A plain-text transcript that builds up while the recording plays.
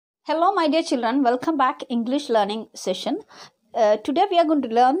Hello, my dear children. Welcome back English learning session. Today we are going to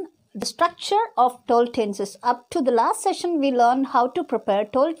learn the structure of told tenses. Up to the last session, we learned how to prepare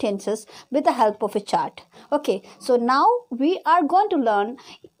told tenses with the help of a chart. Okay, so now we are going to learn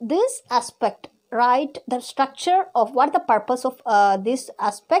this aspect, right? The structure of what the purpose of this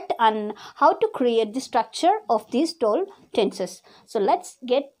aspect and how to create the structure of these told tenses. So let's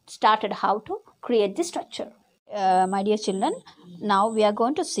get started how to create the structure. My dear children, now we are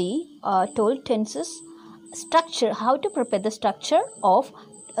going to see told tenses structure, how to prepare the structure of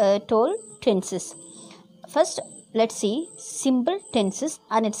told tenses. First, let's see simple tenses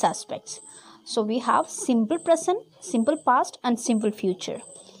and its aspects. So we have simple present, simple past and simple future.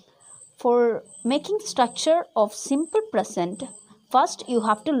 For making structure of simple present, first you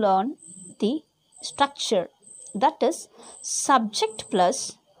have to learn the structure, that is subject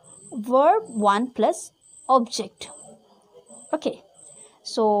plus verb 1 plus object. Okay,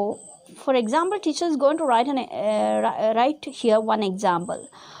 so for example, teacher is going to write here one example.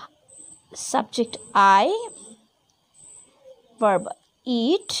 Subject I, verb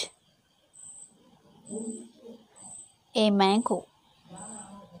eat a mango.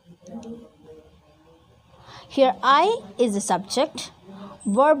 Here I is the subject,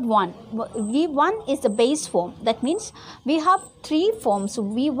 verb 1. V1 is the base form. That means we have three forms,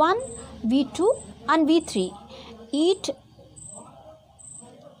 V1, V2 and V3. Eat,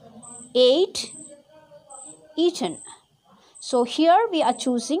 ate, eaten. So here we are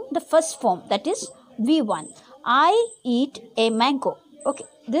choosing the first form, that is V1. I eat a mango. Okay,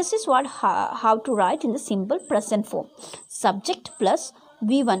 this is what how to write in the simple present form. Subject plus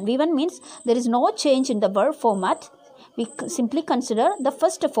V1. V1 means there is no change in the verb format. We simply consider the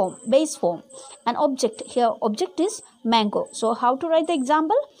first form, base form. And object, here object is mango. So how to write the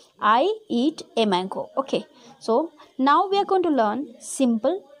example? I eat a mango. Okay, so now we are going to learn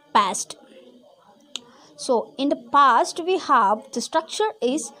simple past. So in the past we have the structure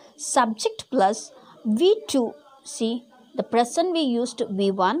is subject plus V2. See, the present we used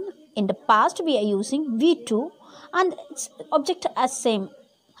V1, in the past we are using V2 and its object as same.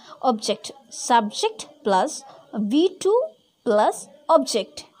 Object, subject plus V2 plus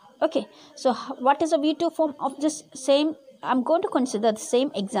object. Okay, so what is a V2 form of this same? I'm going to consider the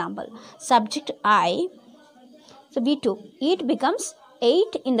same example. Subject I, so V2, eat becomes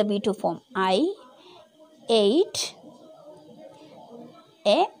 8 in the V2 form. I ate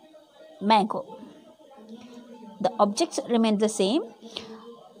a mango. The objects remain the same.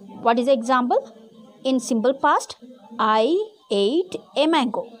 What is the example? In simple past, I ate a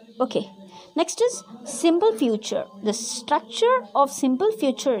mango. Okay, next is simple future. The structure of simple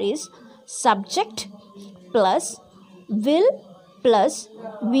future is subject plus will plus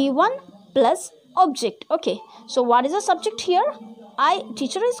V1 plus object. Okay, so what is the subject here?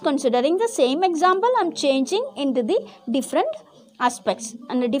 Teacher is considering the same example. I'm changing into the different aspects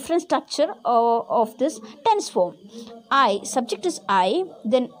and the different structure of this tense form. Subject is I,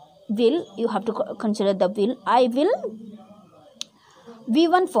 then will, you have to consider the will. I will.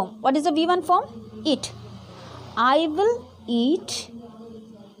 V1 form. What is the V1 form? Eat. I will eat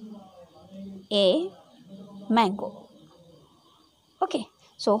a mango. Okay,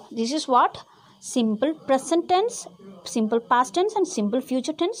 so this is what simple present tense, simple past tense and simple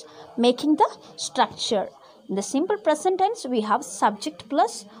future tense making the structure. In the simple present tense we have subject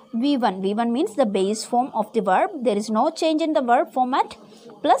plus V1. V1 means the base form of the verb. There is no change in the verb format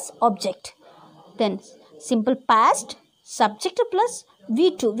plus object. Then simple past, subject plus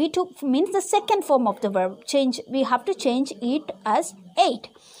V2. V2 means the second form of the verb. We have to change it as 8.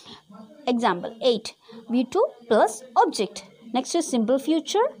 Example 8. V2 plus object. Next is simple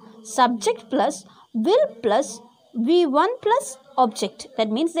future, subject plus will plus V1 plus object. That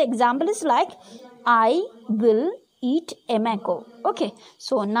means the example is like I will eat a mango. Okay,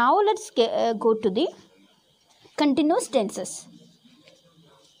 so now let's go to the continuous tenses.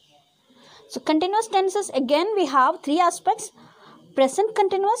 So continuous tenses, again we have three aspects: present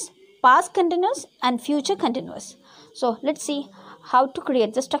continuous, past continuous and future continuous. So let's see how to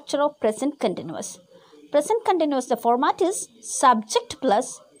create the structure of present continuous. Present continuous, the format is subject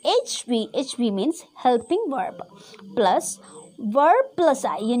plus HV. HV means helping verb plus verb plus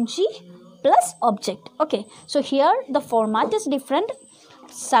ing plus object. Okay, so here the format is different.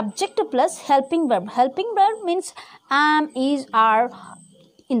 Subject plus helping verb. Helping verb means am, is, are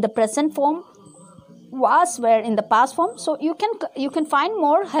in the present form, was, were in the past form. So you can find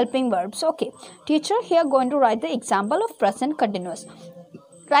more helping verbs. Okay, teacher here going to write the example of present continuous.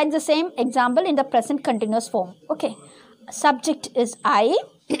 Write the same example in the present continuous form. Okay, subject is I.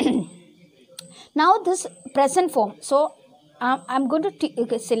 Now this present form. So I'm going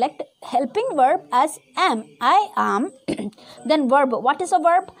to select helping verb as am. I am. Then verb. What is a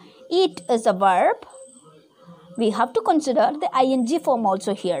verb? Eat is a verb. We have to consider the ing form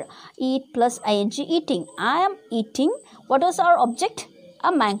also here. Eat plus ing, eating. I am eating. What is our object?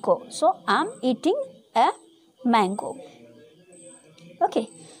 A mango. So I am eating a mango. Okay.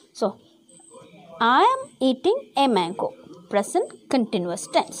 So I am eating a mango. Present continuous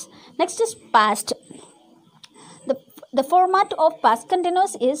tense. Next is past. The format of past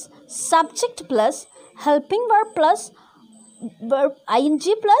continuous is subject plus helping verb plus verb ing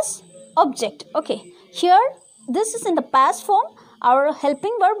plus object. Okay. Here this is in the past form. Our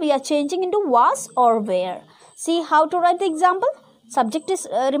helping verb we are changing into was or were. See how to write the example. Subject is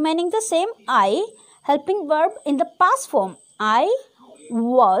remaining the same. I. Helping verb in the past form. I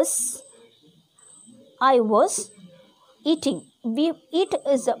was eating. Eat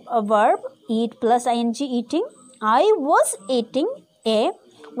is a verb. Eat plus ing, eating. I was eating a,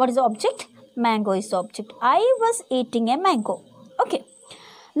 what is the object? Mango is the object. I was eating a mango. Okay.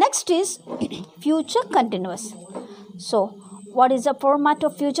 Next is future continuous. So, what is the format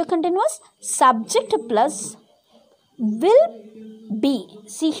of future continuous? Subject plus will be.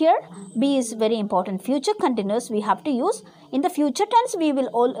 See here, be is very important. Future continuous we have to use. In the future tense we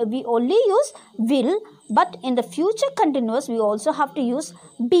only use will, but in the future continuous we also have to use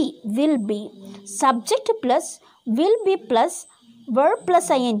be, will be. Subject plus will be plus verb plus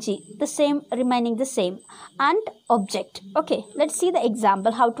ing, the same, remaining the same, and object. Okay, let's see the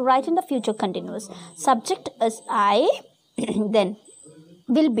example how to write in the future continuous. Subject is I, then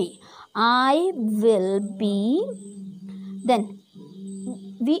will be. I will be, then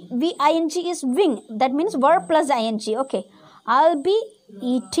ing is wing, that means verb plus ing. Okay, I'll be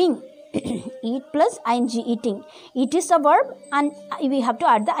eating. Eat plus ing, eating. It is a verb and we have to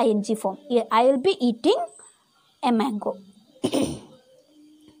add the ing form. I will be eating a mango.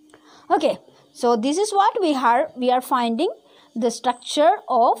 Okay, so this is what we are finding the structure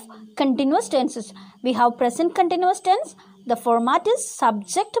of continuous tenses. We have present continuous tense. The format is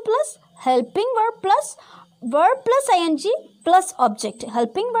subject plus helping verb plus ing plus object.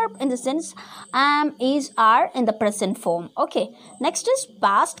 Helping verb in the sense am, is, are in the present form. Okay, next is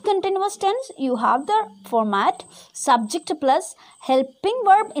past continuous tense. You have the format subject plus helping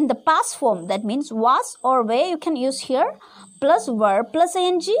verb in the past form, that means was or were you can use here, plus verb plus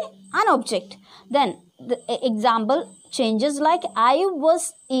ing and object. Then the example changes like I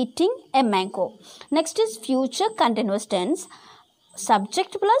was eating a mango. Next is future continuous tense.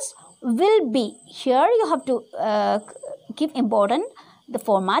 Subject plus will be. Here you have to give important. The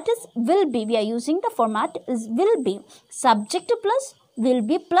format is will be. We are using the format is will be. Subject plus will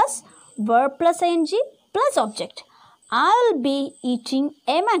be plus verb plus ing plus object. I'll be eating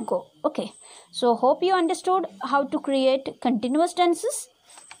a mango. Okay. So hope you understood how to create continuous tenses.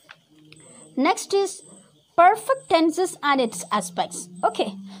 Next is perfect tenses and its aspects.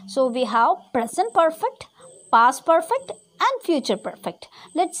 Okay. So we have present perfect, past perfect and future perfect.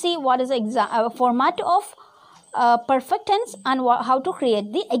 Let's see what is the format of perfect tense and how to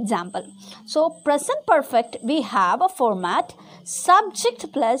create the example. So present perfect we have a format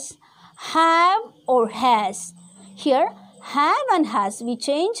subject plus have or has. Here have and has, we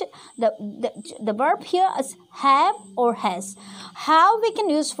change the verb here as have or has. Have we can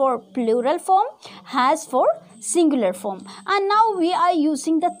use for plural form, has for singular form. And now we are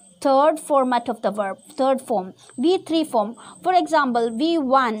using the third format of the verb, third form, V3 form. For example,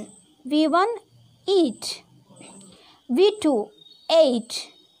 V1 eat, V2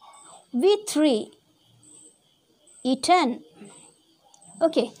 ate, V3 eaten.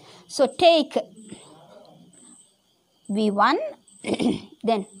 Okay, so take V1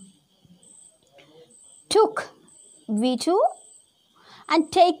 then took V2 and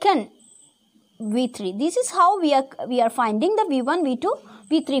taken V3. This is how we are finding the V1, V2,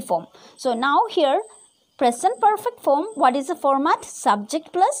 V3 form. So now here present perfect form, what is the format?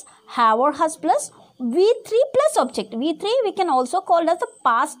 Subject plus have or has plus V3 plus object. V3 we can also call as the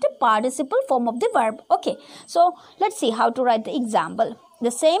past participle form of the verb. Okay, so let's see how to write the example. The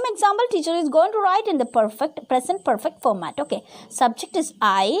same example teacher is going to write in the present perfect format. Okay, subject is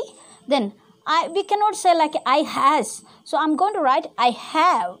I, then we cannot say like I has. So I'm going to write I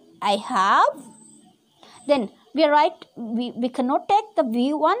have. Then we cannot take the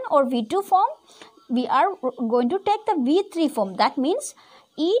V1 or V2 form. We are going to take the V3 form. That means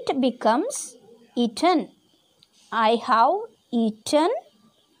eat becomes eaten. I have eaten.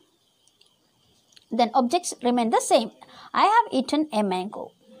 Then objects remain the same. I have eaten a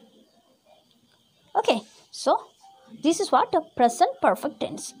mango. Okay, so this is what the present perfect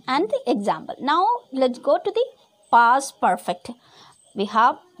tense and the example. Now let's go to the past perfect. We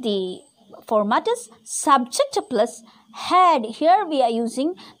have the format is subject plus had. Here we are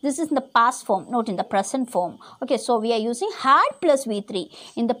using, this is in the past form, not in the present form. Okay, so we are using had plus V3.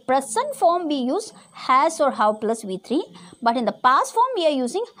 In the present form we use has or have plus V3, but in the past form we are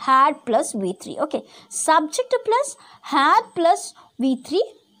using had plus V3. Okay, subject plus had plus V3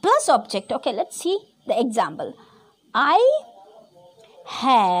 plus object. Okay, let's see the example. I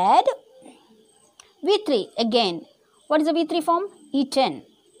had V3. Again, what is the V3 form? Eaten.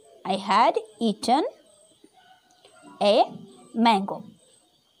 I had eaten a mango.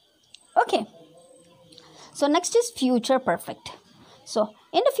 Okay. So next is future perfect. So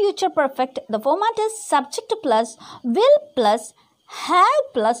in the future perfect, the format is subject plus will plus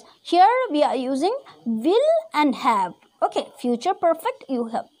have plus. Here we are using will and have. Okay. Future perfect,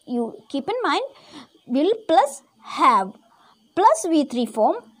 you keep in mind will plus have plus V3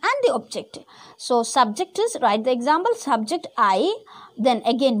 form and the object. So subject is, write the example, subject I, then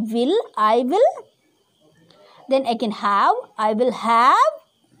again will, I will, then again have, I will have.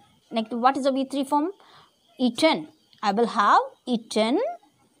 Next, what is the V3 form? Eaten. I will have eaten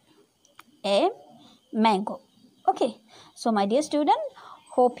a mango. Okay. So my dear student,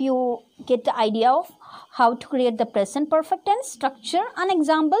 hope you get the idea of how to create the present perfect tense, structure and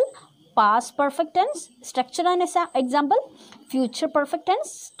example, past perfect tense, structure and example, future perfect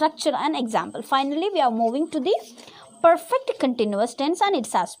tense, structure and example. Finally, we are moving to the perfect continuous tense and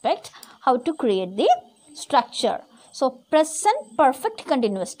its aspect, how to create the structure. So, present perfect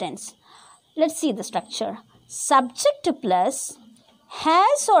continuous tense. Let's see the structure. Subject plus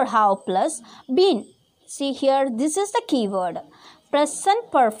has or have plus been. See here, this is the keyword.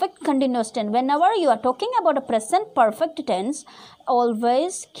 Present perfect continuous tense. Whenever you are talking about a present perfect tense,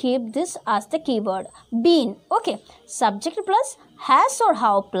 always keep this as the keyword. Been. Okay. Subject plus has or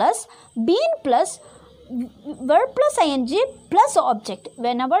have plus been plus verb plus ing plus object.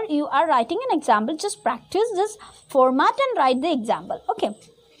 Whenever you are writing an example, just practice this format and write the example. Okay.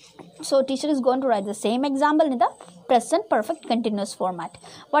 So teacher is going to write the same example in the present perfect continuous format.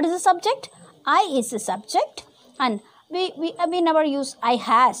 What is the subject? I is the subject, and we never use I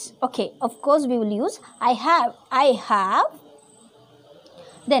has. Okay, of course we will use I have. I have.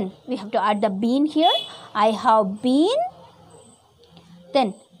 Then we have to add the been here. I have been.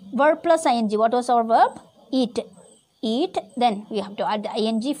 Then verb plus ing. What was our verb? Eat. Eat. Then we have to add the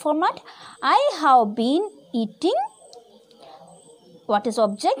ing format. I have been eating. What is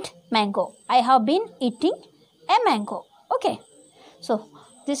object? Mango. I have been eating a mango. Okay. So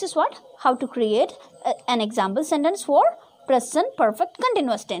this is how to create an example sentence for present perfect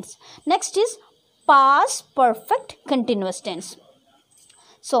continuous tense. Next is past perfect continuous tense.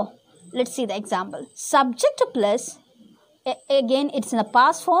 So let's see the example. Subject plus, again it's in the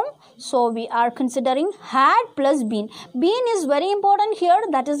past form, so we are considering had plus been. Been is very important here.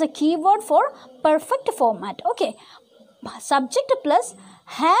 That is the keyword for perfect format. Okay. Subject plus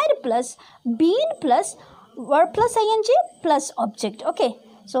had plus been plus verb plus ing plus object. Okay.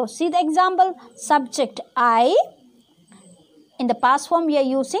 So see the example. Subject I. In the past form we are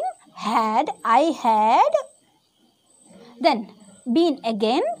using had. I had. Then been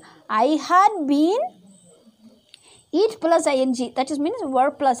again. I had been. Eat plus ing. That is means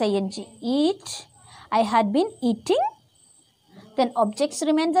verb plus ing. Eat. I had been eating. Then objects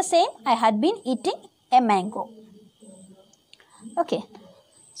remain the same. I had been eating a mango. Okay.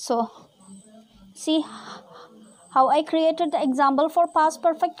 So see how I created the example for past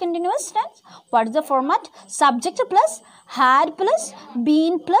perfect continuous tense. What is the format? Subject plus had plus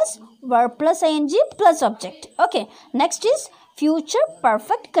been plus verb plus ing plus object. Okay. Next is future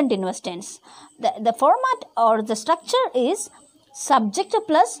perfect continuous tense. The format or the structure is subject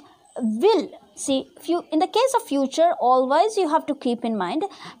plus will. See, in the case of future, always you have to keep in mind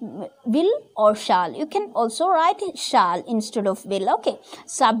will or shall. You can also write shall instead of will. Okay.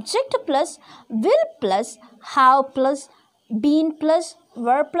 Subject plus will plus have plus been plus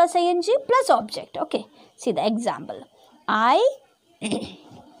verb plus ing plus object. Okay. See the example. I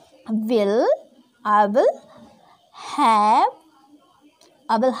will have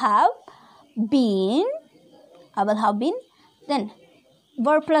been, then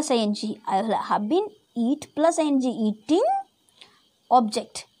verb plus ing, I will have been, eat plus ing, eating,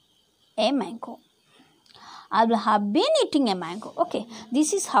 object, a mango. I will have been eating a mango. Okay,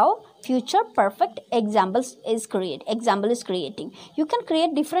 this is how future perfect example is creating. You can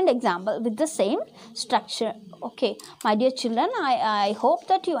create different example with the same structure. Okay, my dear children, I hope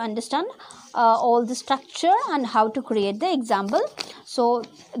that you understand all the structure and how to create the example. So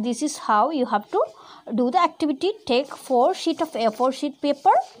this is how you have to do the activity. Take 4 sheets of A4 sheet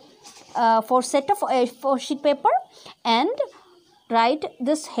paper for set of for sheet paper and write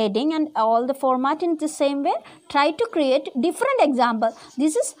this heading and all the format in the same way. Try to create different example.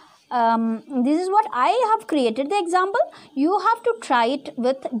 This is what I have created the example. You have to try it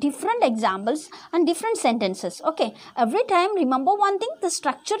with different examples and different sentences. Okay, every time remember one thing, the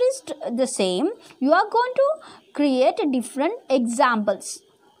structure is the same. You are going to create different examples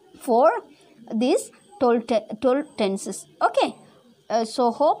for these told tenses. Okay,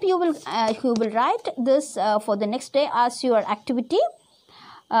 so hope you will write this for the next day as your activity.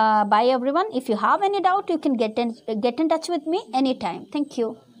 Bye everyone. If you have any doubt, you can get in touch with me anytime. Thank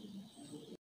you.